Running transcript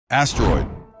Asteroid.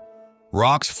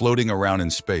 Rocks floating around in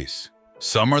space.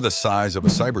 Some are the size of a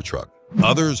Cybertruck.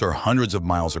 Others are hundreds of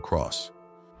miles across.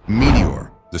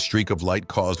 Meteor. The streak of light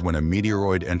caused when a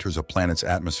meteoroid enters a planet's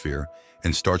atmosphere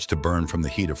and starts to burn from the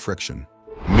heat of friction.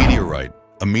 Meteorite.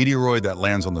 A meteoroid that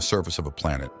lands on the surface of a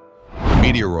planet.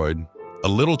 Meteoroid. A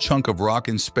little chunk of rock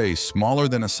in space smaller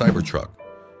than a Cybertruck.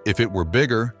 If it were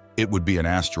bigger, it would be an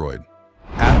asteroid.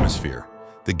 Atmosphere.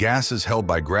 The gases held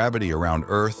by gravity around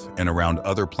Earth and around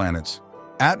other planets.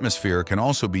 Atmosphere can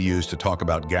also be used to talk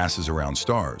about gases around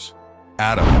stars.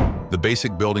 Atom, the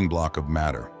basic building block of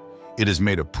matter. It is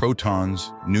made of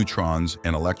protons, neutrons,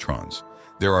 and electrons.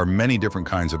 There are many different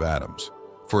kinds of atoms.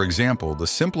 For example, the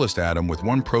simplest atom with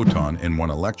one proton and one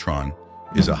electron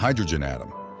is a hydrogen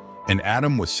atom. An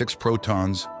atom with 6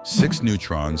 protons, 6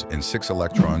 neutrons, and 6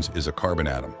 electrons is a carbon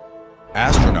atom.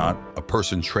 Astronaut, a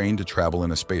person trained to travel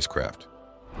in a spacecraft.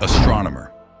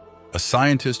 Astronomer, a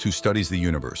scientist who studies the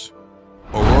universe.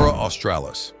 Aurora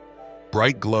australis,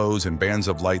 bright glows and bands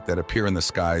of light that appear in the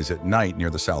skies at night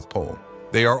near the South Pole.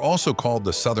 They are also called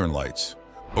the Southern Lights.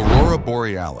 Aurora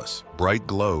borealis, bright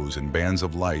glows and bands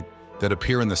of light that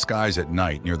appear in the skies at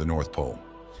night near the North Pole.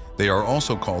 They are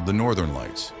also called the Northern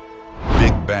Lights.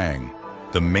 Big Bang,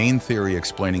 the main theory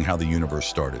explaining how the universe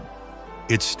started.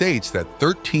 It states that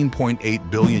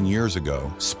 13.8 billion years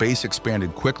ago, space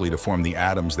expanded quickly to form the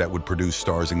atoms that would produce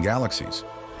stars and galaxies.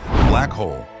 Black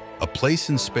hole, a place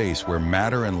in space where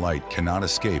matter and light cannot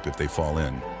escape if they fall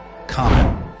in.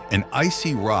 Comet, an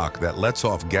icy rock that lets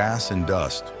off gas and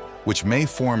dust, which may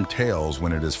form tails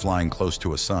when it is flying close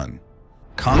to a sun.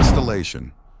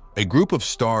 Constellation, a group of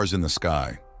stars in the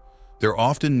sky. They're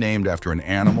often named after an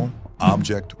animal,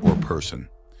 object, or person.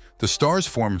 The stars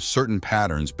form certain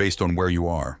patterns based on where you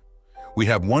are. We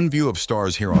have one view of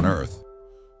stars here on Earth,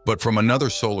 but from another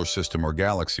solar system or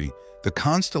galaxy, the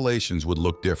constellations would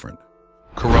look different.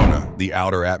 Corona, the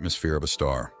outer atmosphere of a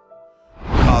star.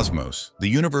 Cosmos, the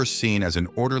universe seen as an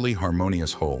orderly,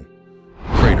 harmonious whole.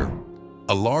 Crater,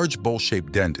 a large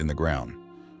bowl-shaped dent in the ground.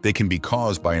 They can be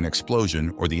caused by an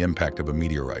explosion or the impact of a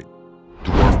meteorite.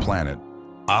 Dwarf planet,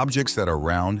 objects that are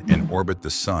round and orbit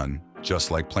the sun, just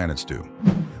like planets do.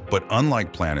 But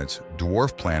unlike planets,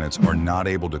 dwarf planets are not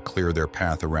able to clear their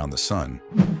path around the sun.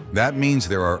 That means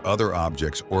there are other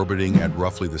objects orbiting at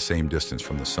roughly the same distance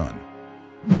from the sun.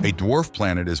 A dwarf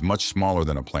planet is much smaller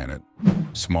than a planet,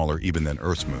 smaller even than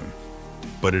Earth's moon.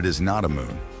 But it is not a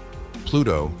moon.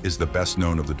 Pluto is the best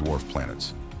known of the dwarf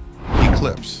planets.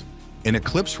 Eclipse. An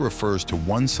eclipse refers to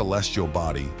one celestial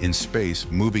body in space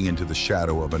moving into the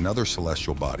shadow of another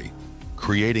celestial body,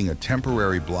 creating a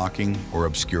temporary blocking or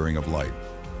obscuring of light.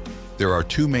 There are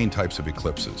 2 main types of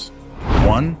eclipses.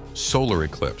 1. Solar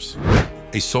eclipse.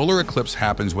 A solar eclipse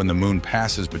happens when the moon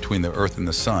passes between the Earth and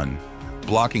the sun,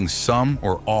 blocking some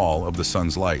or all of the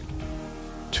sun's light.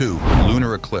 2.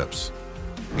 Lunar eclipse.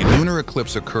 A lunar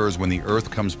eclipse occurs when the Earth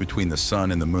comes between the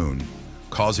sun and the moon,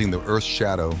 causing the Earth's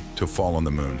shadow to fall on the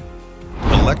moon.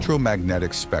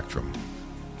 Electromagnetic spectrum,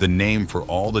 the name for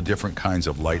all the different kinds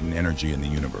of light and energy in the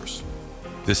universe.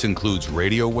 This includes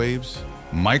radio waves,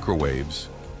 microwaves,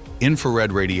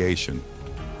 infrared radiation,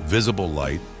 visible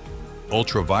light,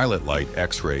 ultraviolet light,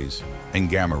 X-rays, and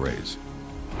gamma rays.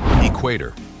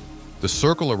 Equator, the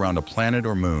circle around a planet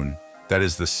or moon that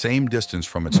is the same distance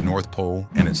from its North Pole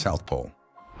and its South Pole.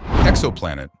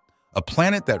 Exoplanet, a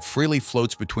planet that freely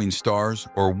floats between stars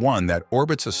or one that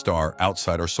orbits a star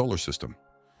outside our solar system.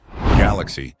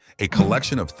 Galaxy, a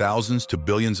collection of thousands to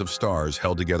billions of stars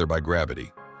held together by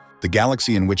gravity. The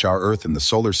galaxy in which our Earth and the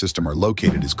solar system are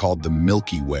located is called the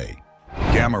Milky Way.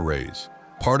 Gamma rays,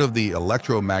 part of the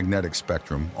electromagnetic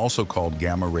spectrum, also called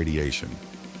gamma radiation.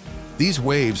 These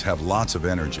waves have lots of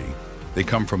energy. They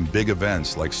come from big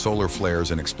events like solar flares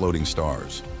and exploding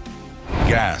stars.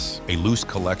 Gas, a loose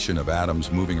collection of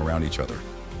atoms moving around each other.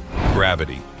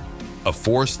 Gravity, a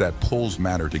force that pulls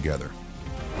matter together.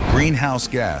 Greenhouse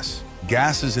gas,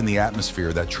 gases in the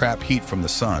atmosphere that trap heat from the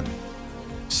sun.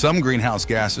 Some greenhouse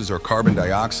gases are carbon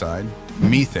dioxide,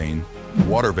 methane,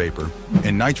 water vapor,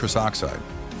 and nitrous oxide.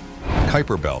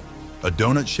 Kuiper Belt, a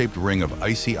donut-shaped ring of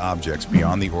icy objects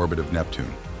beyond the orbit of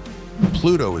Neptune.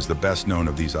 Pluto is the best known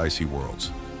of these icy worlds.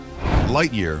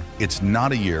 Light year, it's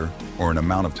not a year or an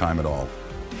amount of time at all.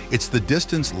 It's the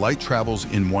distance light travels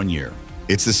in 1 year.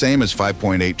 It's the same as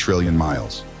 5.8 trillion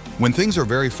miles. When things are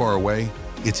very far away,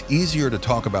 it's easier to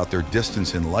talk about their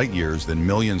distance in light years than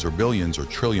millions or billions or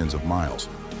trillions of miles.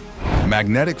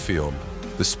 Magnetic field,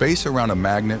 the space around a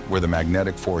magnet where the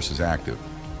magnetic force is active.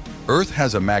 Earth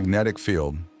has a magnetic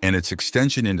field, and its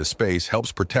extension into space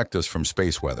helps protect us from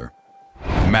space weather.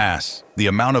 Mass, the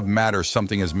amount of matter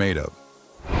something is made of.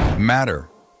 Matter,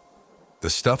 the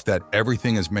stuff that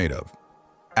everything is made of.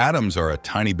 Atoms are a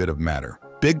tiny bit of matter.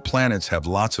 Big planets have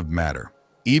lots of matter.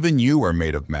 Even you are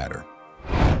made of matter.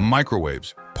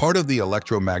 Microwaves, part of the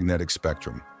electromagnetic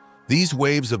spectrum. These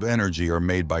waves of energy are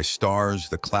made by stars,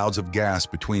 the clouds of gas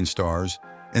between stars,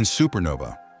 and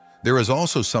supernova. There is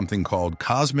also something called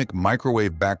cosmic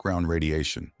microwave background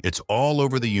radiation. It's all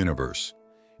over the universe,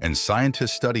 and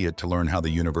scientists study it to learn how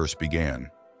the universe began.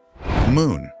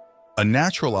 Moon, a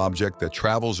natural object that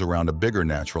travels around a bigger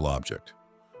natural object.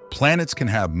 Planets can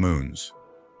have moons.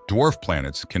 Dwarf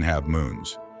planets can have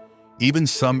moons. Even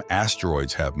some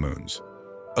asteroids have moons.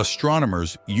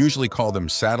 Astronomers usually call them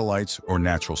satellites or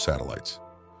natural satellites.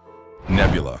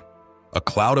 Nebula, a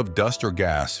cloud of dust or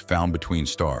gas found between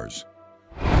stars.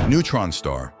 Neutron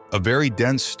star, a very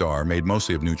dense star made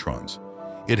mostly of neutrons.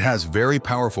 It has very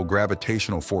powerful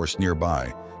gravitational force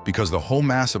nearby because the whole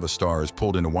mass of a star is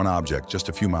pulled into one object just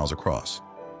a few miles across.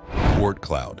 Oort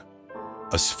cloud,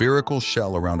 a spherical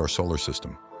shell around our solar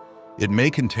system. It may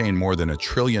contain more than 1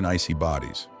 trillion icy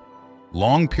bodies.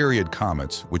 Long-period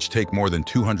comets, which take more than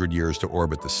 200 years to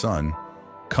orbit the Sun,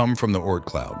 come from the Oort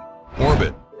cloud.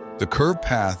 Orbit, the curved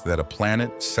path that a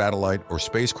planet, satellite, or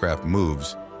spacecraft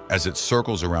moves as it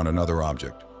circles around another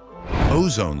object.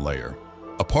 Ozone layer,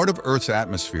 a part of Earth's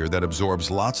atmosphere that absorbs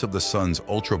lots of the Sun's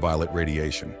ultraviolet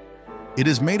radiation. It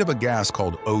is made of a gas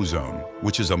called ozone,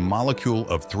 which is a molecule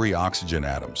of 3 oxygen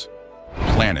atoms.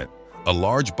 Planet, a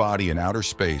large body in outer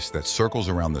space that circles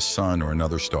around the Sun or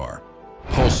another star.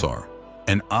 Pulsar,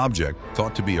 an object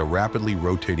thought to be a rapidly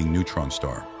rotating neutron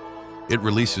star. It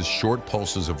releases short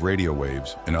pulses of radio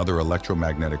waves and other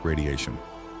electromagnetic radiation.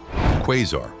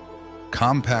 Quasar,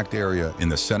 compact area in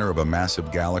the center of a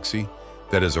massive galaxy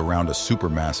that is around a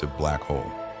supermassive black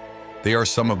hole. They are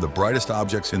some of the brightest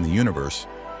objects in the universe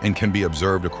and can be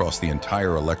observed across the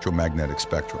entire electromagnetic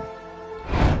spectrum.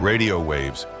 Radio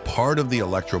waves, part of the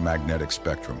electromagnetic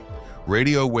spectrum.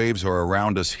 Radio waves are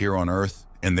around us here on Earth,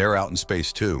 and they're out in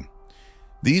space too.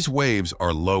 These waves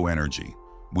are low energy.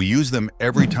 We use them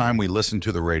every time we listen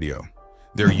to the radio.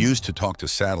 They're used to talk to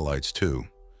satellites too.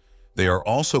 They are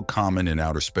also common in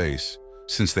outer space,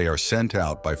 since they are sent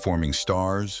out by forming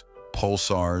stars,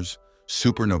 pulsars,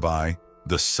 supernovae,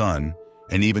 the Sun,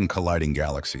 and even colliding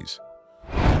galaxies.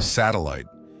 Satellite,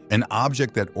 an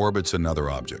object that orbits another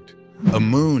object. A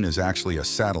moon is actually a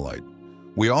satellite.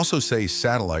 We also say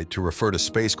satellite to refer to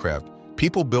spacecraft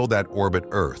people build that orbit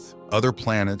Earth, other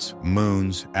planets,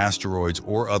 moons, asteroids,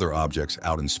 or other objects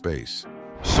out in space.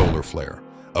 Solar flare,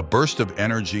 a burst of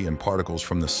energy and particles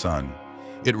from the Sun.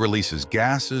 It releases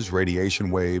gases, radiation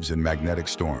waves, and magnetic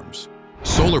storms.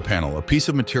 Solar panel, a piece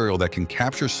of material that can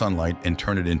capture sunlight and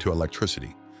turn it into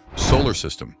electricity. Solar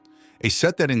system, a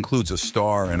set that includes a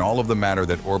star and all of the matter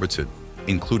that orbits it,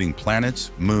 including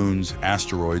planets, moons,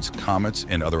 asteroids, comets,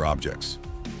 and other objects.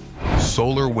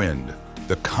 Solar wind,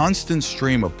 the constant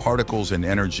stream of particles and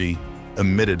energy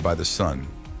emitted by the Sun.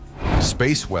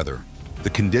 Space weather, the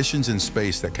conditions in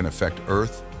space that can affect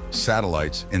Earth,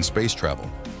 satellites, and space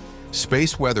travel.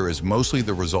 Space weather is mostly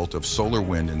the result of solar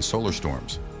wind and solar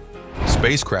storms.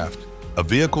 Spacecraft, a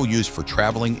vehicle used for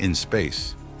traveling in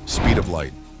space. Speed of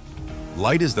light.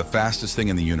 Light is the fastest thing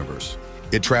in the universe.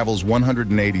 It travels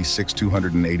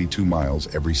 186,282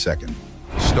 miles every second.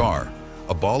 Star,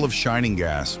 a ball of shining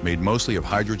gas made mostly of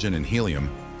hydrogen and helium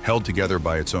held together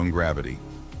by its own gravity.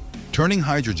 Turning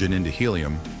hydrogen into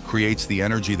helium creates the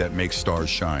energy that makes stars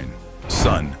shine.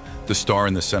 Sun, the star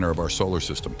in the center of our solar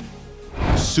system.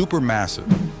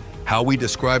 Supermassive, how we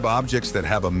describe objects that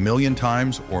have 1 million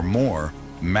times or more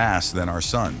mass than our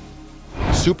Sun.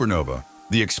 Supernova,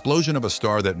 the explosion of a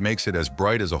star that makes it as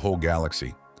bright as a whole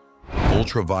galaxy.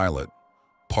 Ultraviolet,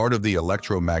 part of the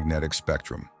electromagnetic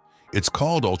spectrum. It's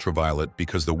called ultraviolet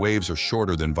because the waves are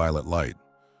shorter than violet light.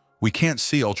 We can't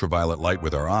see ultraviolet light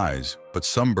with our eyes, but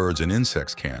some birds and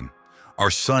insects can.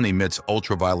 Our Sun emits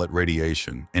ultraviolet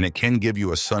radiation, and it can give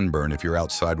you a sunburn if you're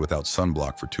outside without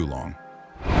sunblock for too long.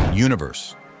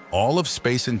 Universe, all of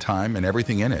space and time and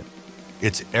everything in it.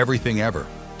 It's everything ever.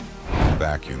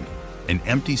 Vacuum, an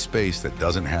empty space that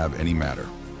doesn't have any matter.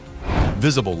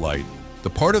 Visible light, the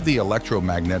part of the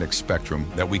electromagnetic spectrum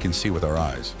that we can see with our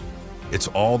eyes. It's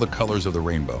all the colors of the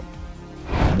rainbow.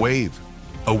 Wave,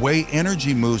 a way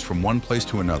energy moves from one place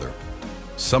to another.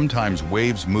 Sometimes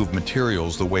waves move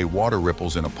materials the way water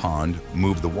ripples in a pond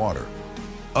move the water.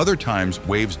 Other times,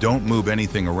 waves don't move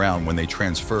anything around when they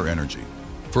transfer energy.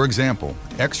 For example,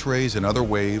 X-rays and other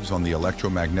waves on the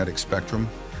electromagnetic spectrum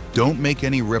don't make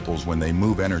any ripples when they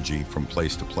move energy from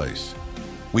place to place.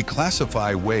 We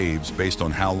classify waves based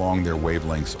on how long their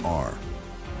wavelengths are.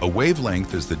 A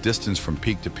wavelength is the distance from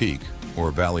peak to peak,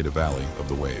 or valley to valley, of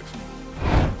the wave.